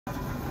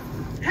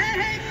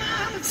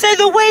Say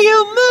the way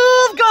you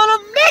move, gonna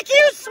make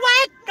you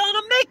sweat,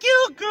 gonna make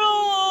you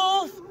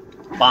groove.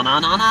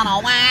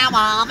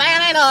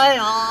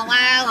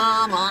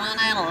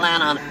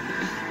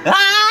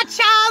 Ah,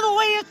 child, the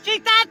way you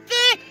treat that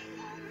thing,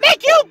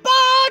 make you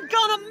bored,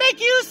 gonna make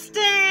you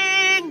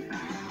sting.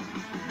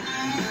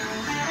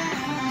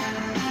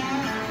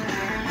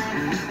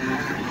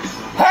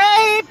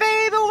 Hey,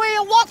 baby, will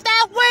you walk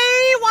that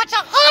way? Watch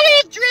a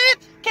honey drip,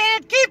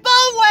 can't keep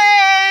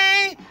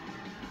away.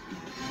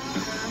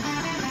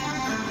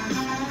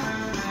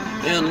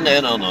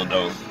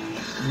 No.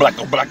 Black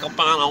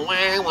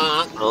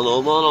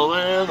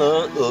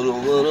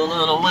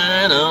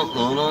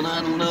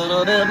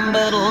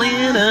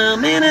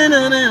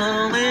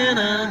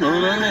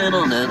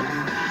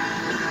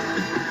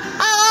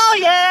oh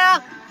yeah,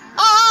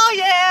 oh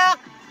yeah,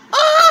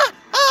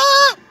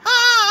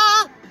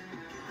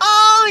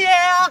 oh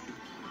yeah,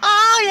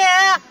 oh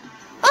yeah,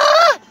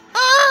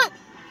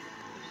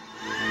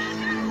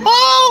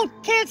 oh,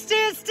 can't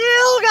stand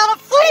still, got a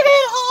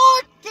flaming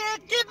heart,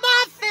 can't get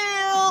my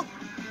fill.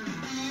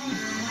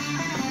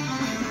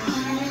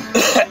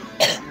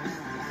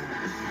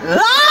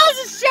 Eyes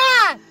are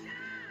shine,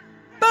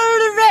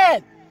 burning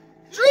red,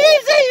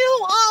 dreams of you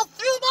all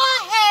through my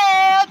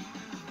head.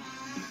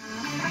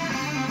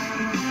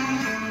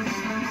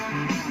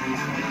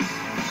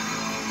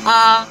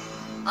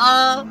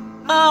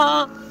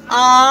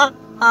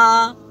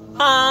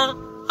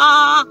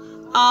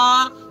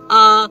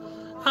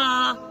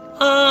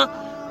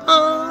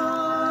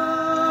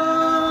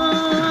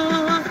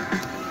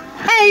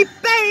 Hey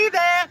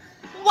baby,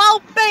 whoa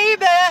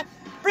baby,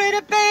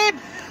 pretty babe,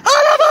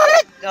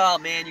 oh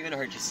man, you're gonna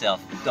hurt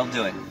yourself. Don't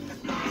do it.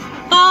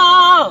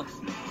 Oh!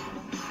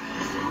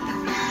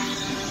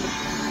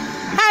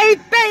 Hey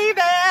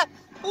baby,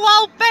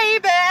 whoa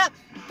baby,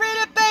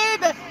 pretty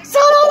baby, so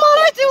don't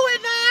wanna do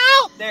it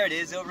now. There it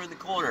is, over in the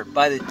corner,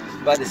 by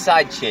the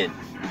side chin.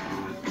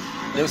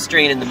 No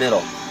strain in the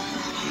middle.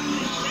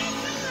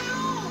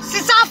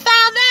 Since I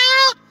found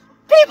out,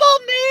 people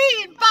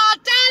mean by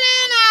down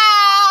and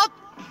out.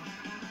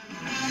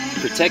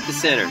 Protect the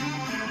center.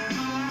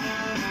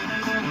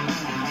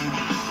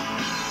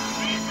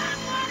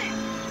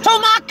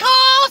 Told my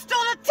cause,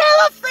 told her,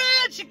 tell a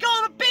friend she's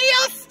gonna be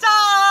a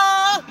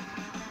star.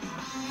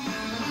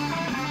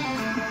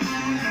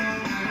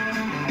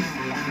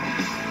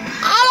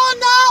 I don't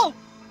know,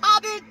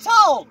 I've been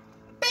told,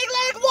 big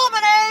leg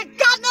woman ain't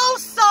got no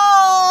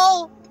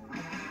soul.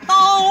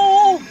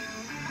 Oh.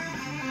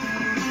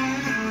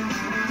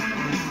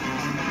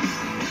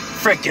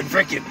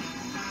 Frickin'.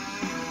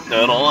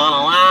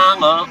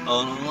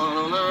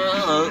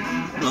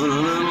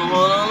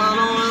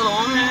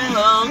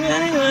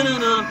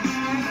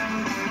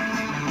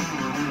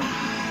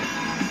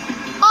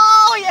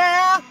 Oh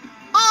yeah,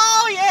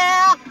 oh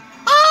yeah,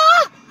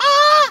 oh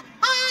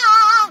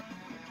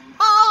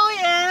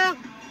yeah,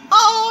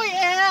 oh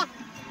yeah,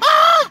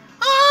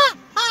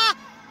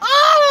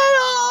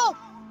 oh,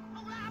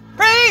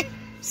 pray,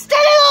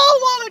 steady old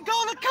woman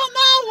gonna come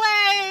my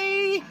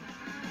way.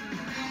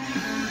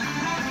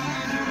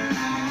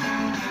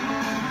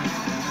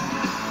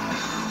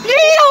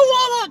 Need a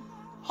woman,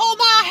 hold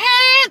my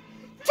hand,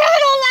 tell me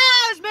no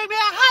lies, make me a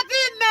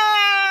happy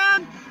man.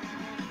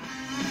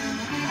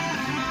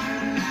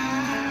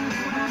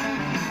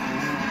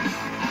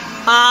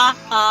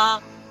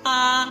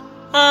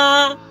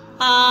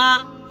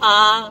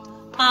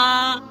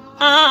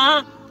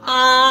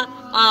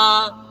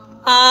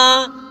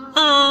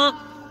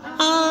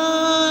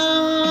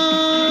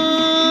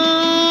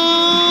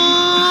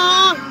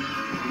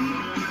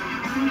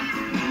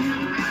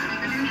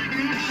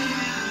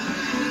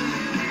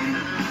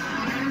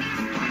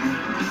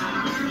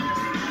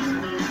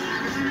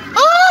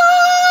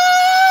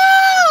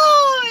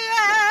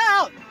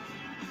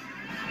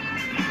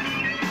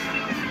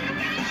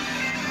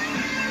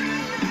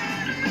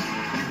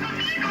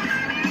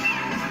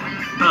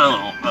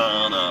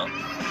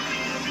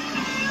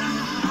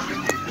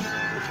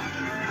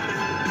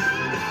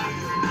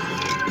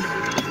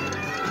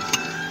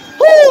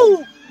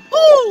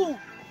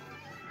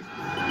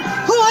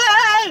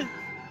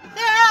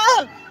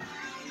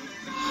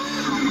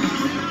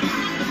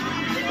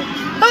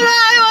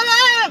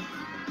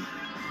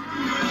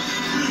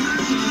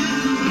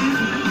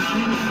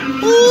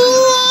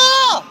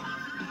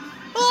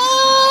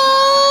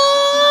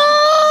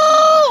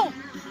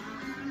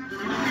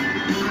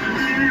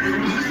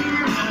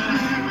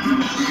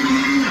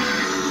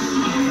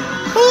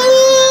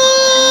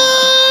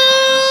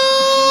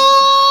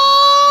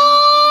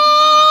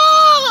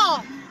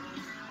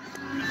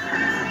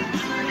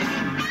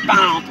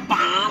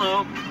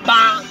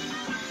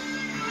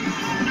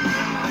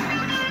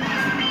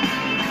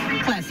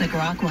 Classic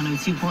Rock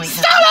 102.9.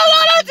 Still don't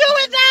want to do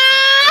it now!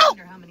 I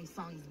wonder how many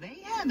songs they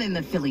have in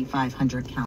the Philly 500 count.